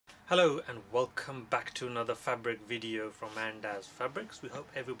Hello and welcome back to another fabric video from Andaz Fabrics. We hope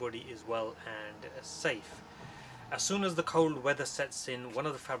everybody is well and safe. As soon as the cold weather sets in, one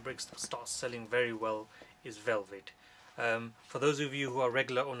of the fabrics that starts selling very well is velvet. For those of you who are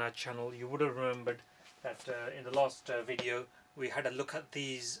regular on our channel, you would have remembered that in the last video we had a look at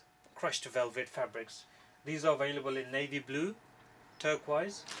these crushed velvet fabrics. These are available in navy blue,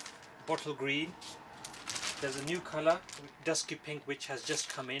 turquoise, bottle green. There's a new colour, dusky pink, which has just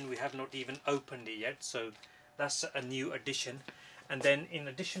come in. We have not even opened it yet, so that's a new addition. And then in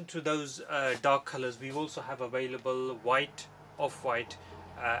addition to those dark colours, we also have available white, off-white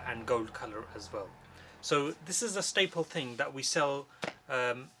and gold colour as well. So this is a staple thing that we sell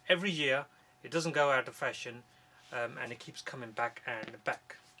every year. It doesn't go out of fashion, and it keeps coming back and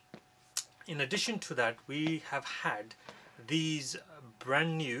back. In addition to that, we have had these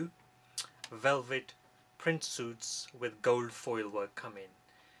brand new velvet print suits with gold foil work come in.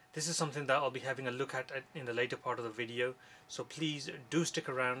 This is something that I'll be having a look at in the later part of the video, so please do stick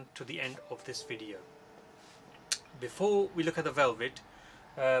around to the end of this video. Before we look at the velvet,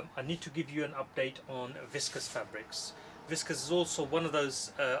 I need to give you an update on viscose fabrics. Viscose is also one of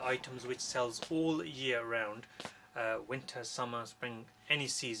those items which sells all year round, winter, summer, spring, any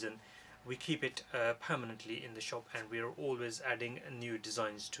season. We keep it permanently in the shop, and we are always adding new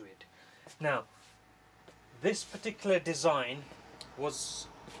designs to it. Now, this particular design was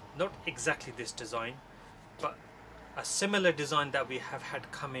not exactly this design, but a similar design that we have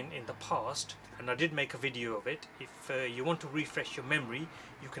had come in the past, and I did make a video of it. If you want to refresh your memory,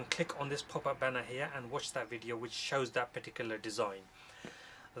 you can click on this pop-up banner here and watch that video which shows that particular design.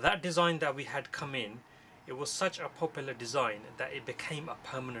 That design that we had come in, it was such a popular design that it became a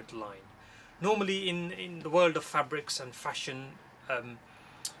permanent line. Normally in the world of fabrics and fashion,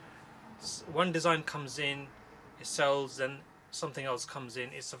 one design comes in, it sells, then something else comes in.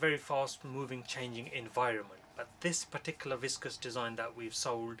 It's a very fast moving, changing environment. But this particular viscose design that we've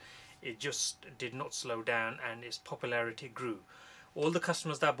sold, it just did not slow down, and its popularity grew. All the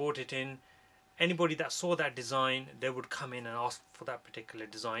customers that bought it in, anybody that saw that design, they would come in and ask for that particular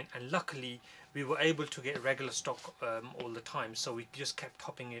design, and luckily we were able to get regular stock all the time, so we just kept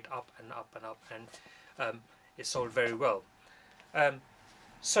topping it up and up and up, and it sold very well.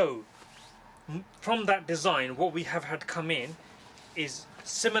 So from that design, what we have had come in is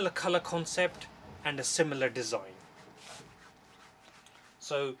similar color concept and a similar design.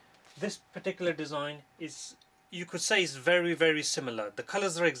 So this particular design is, you could say, is very similar. The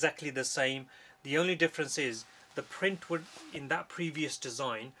colors are exactly the same. The only difference is the print in that previous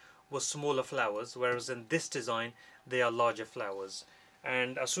design was smaller flowers, whereas in this design they are larger flowers.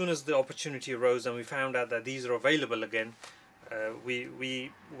 And as soon as the opportunity arose and we found out that these are available again,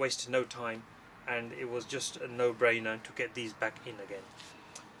 we wasted no time, and it was just a no-brainer to get these back in again.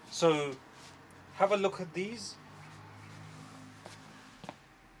 So have a look at these.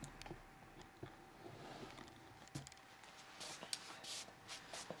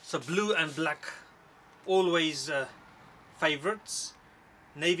 So blue and black, always favorites.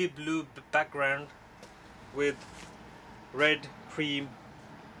 Navy blue background with red cream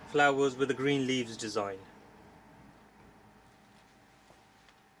flowers with the green leaves design.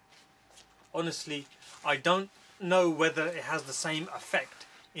 Honestly, I don't know whether it has the same effect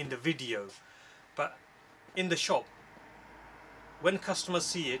in the video, but in the shop, when customers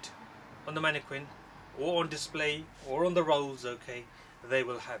see it on the mannequin or on display or on the rolls, okay, they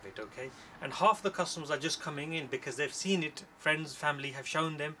will have it, okay. And half the customers are just coming in because they've seen it, friends, family have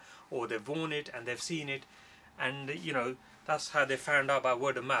shown them, or they've worn it and they've seen it, and you know, that's how they found out by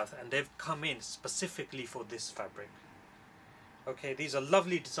word of mouth, and they've come in specifically for this fabric. Okay, these are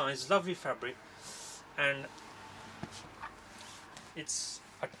lovely designs, lovely fabric, and it's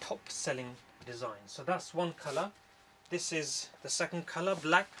a top selling design. So that's one color. This is the second color,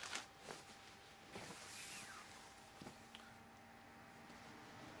 black.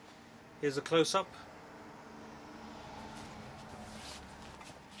 Here's a close-up.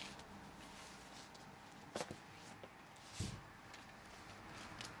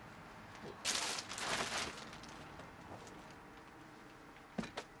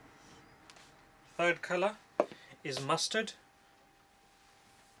 Third color is mustard.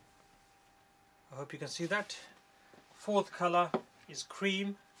 I hope you can see that. Fourth color is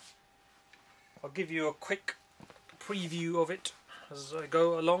cream. I'll give you a quick preview of it as I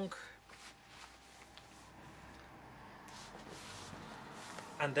go along.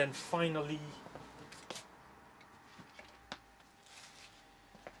 And then finally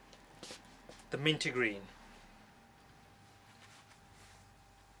the minty green.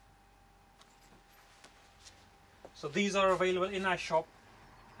 So these are available in our shop,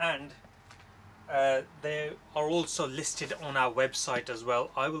 and they are also listed on our website as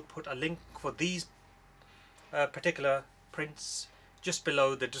well. I will put a link for these particular prints just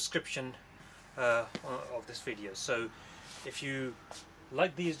below the description of this video. So if you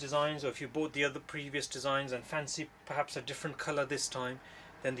like these designs, or if you bought the other previous designs and fancy perhaps a different color this time,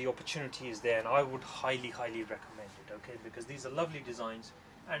 then the opportunity is there, and I would highly recommend it, okay? Because these are lovely designs,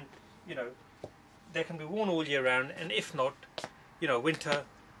 and you know, they can be worn all year round, and if not, you know, winter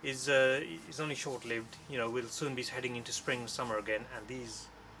is only short-lived. You know, we'll soon be heading into spring, summer again, and these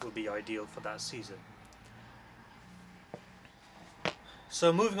will be ideal for that season.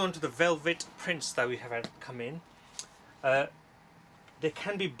 So moving on to the velvet prints that we have had come in, they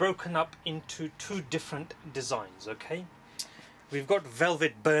can be broken up into two different designs, okay? We've got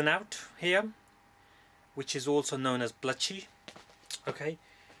velvet burnout here, which is also known as blotchy, okay?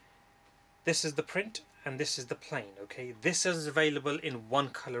 This is the print and this is the plain, okay? This is available in one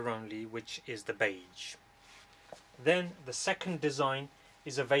color only, which is the beige. Then the second design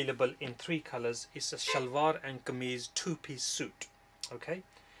is available in three colors. It's a Shalwar and Kameez two-piece suit, okay?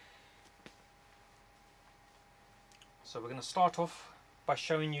 So we're going to start off by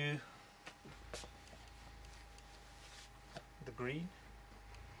showing you the green.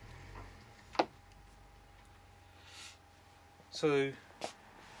 So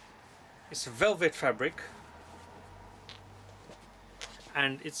it's a velvet fabric,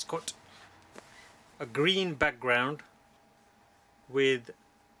 and it's got a green background with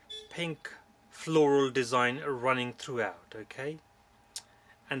pink floral design running throughout, okay?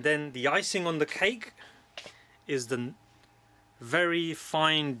 And then the icing on the cake is the very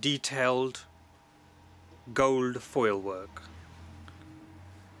fine detailed gold foil work.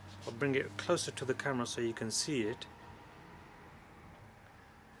 I'll bring it closer to the camera so you can see it.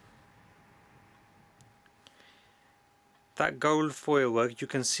 That gold foil work, you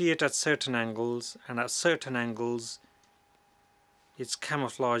can see it at certain angles, and at certain angles it's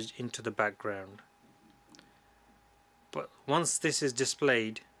camouflaged into the background. But once this is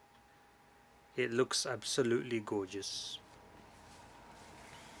displayed, it looks absolutely gorgeous.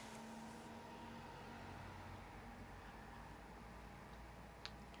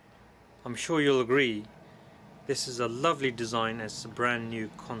 I'm sure you'll agree, this is a lovely design. It's a brand new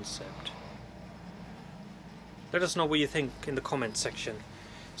concept. Let us know what you think in the comment section.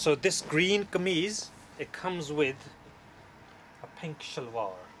 So this green kameez, it comes with a pink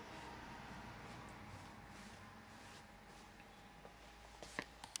shalwar.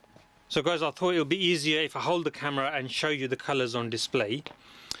 So guys, I thought it would be easier if I hold the camera and show you the colors on display.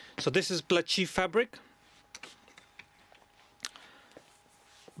 So this is blotchy fabric.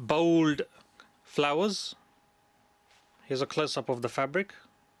 Bold flowers. Here's a close-up of the fabric,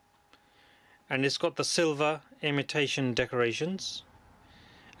 and it's got the silver imitation decorations,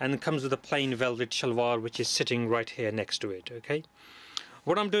 and it comes with a plain velvet shalwar, which is sitting right here next to it, okay?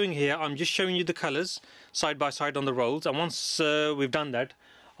 What I'm doing here, I'm just showing you the colors side by side on the rolls, and once we've done that,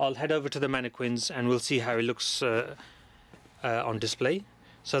 I'll head over to the mannequins and we'll see how it looks on display.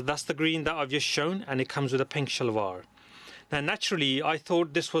 So that's the green that I've just shown, and it comes with a pink shalwar. Now naturally I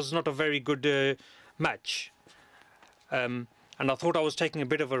thought this was not a very good match, and I thought I was taking a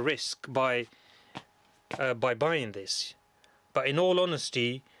bit of a risk by buying this. But in all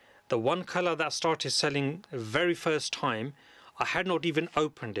honesty, the one color that started selling very first time, I had not even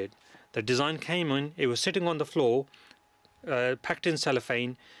opened it. The design came in, it was sitting on the floor, packed in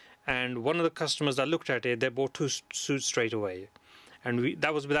cellophane, and one of the customers that looked at it, they bought two suits straight away, and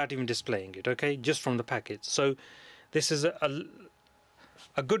that was without even displaying it, okay, just from the packet. So this is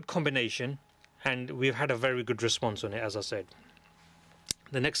a good combination, and we've had a very good response on it, as I said.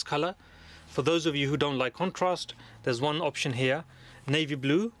 The next color, for those of you who don't like contrast, there's one option here, navy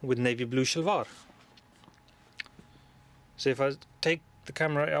blue with navy blue shalwar. So if I take the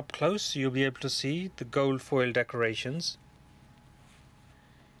camera up close, you'll be able to see the gold foil decorations.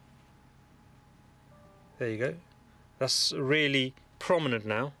 There you go. That's really prominent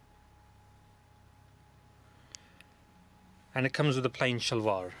now. And it comes with a plain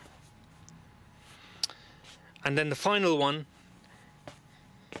shalwar. And then the final one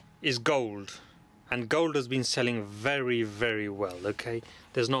is gold, and gold has been selling very well, okay?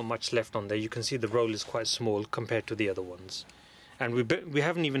 There's not much left on there. You can see the roll is quite small compared to the other ones, and we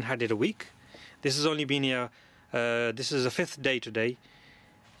haven't even had it a week. This has only been here, this is the 5th day today,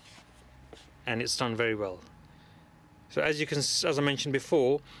 and it's done very well. So as I mentioned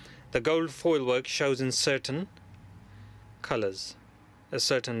before, the gold foil work shows in certain colors,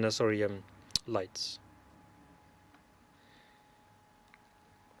 lights.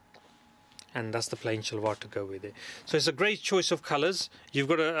 and that's the plain shalwar to go with it. So it's a great choice of colors. You've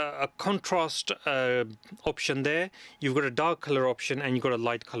got a contrast option there, you've got a dark color option, and you've got a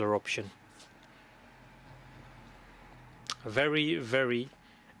light color option. A very, very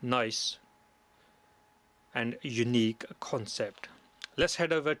nice and unique concept. Let's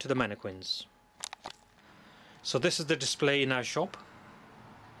head over to the mannequins. So this is the display in our shop.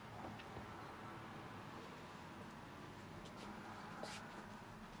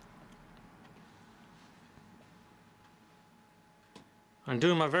 I'm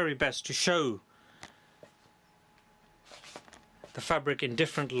doing my very best to show the fabric in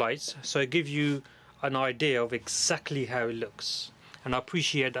different lights, so I give you an idea of exactly how it looks. And I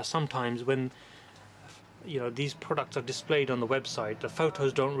appreciate that sometimes when these products are displayed on the website, the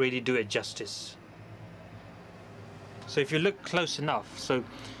photos don't really do it justice. So if you look close enough, so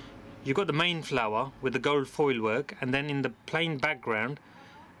you've got the main flower with the gold foil work, and then in the plain background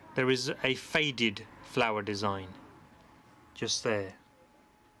there is a faded flower design just there.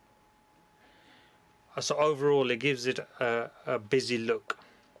 So overall it gives it a busy look.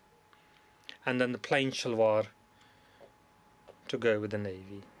 And then the plain shalwar to go with the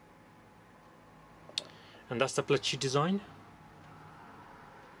navy. And that's the plachi design.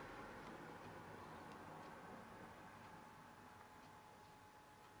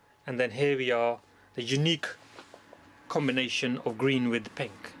 And then here we are, the unique combination of green with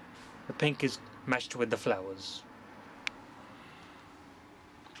pink. The pink is matched with the flowers.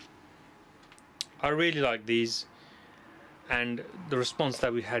 I really like these, and the response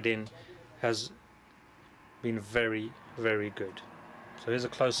that we had in has been very, very good. So here's a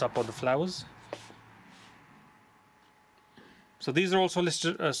close-up of the flowers. So these are also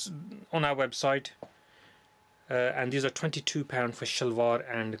listed on our website, and these are £22 for shalwar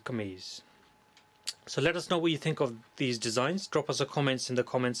and kameez. So let us know what you think of these designs. Drop us a comments in the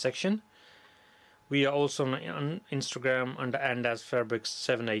comment section. We are also on Instagram under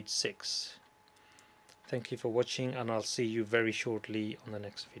IndianFashion786. Thank you for watching, and I'll see you very shortly on the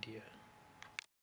next video.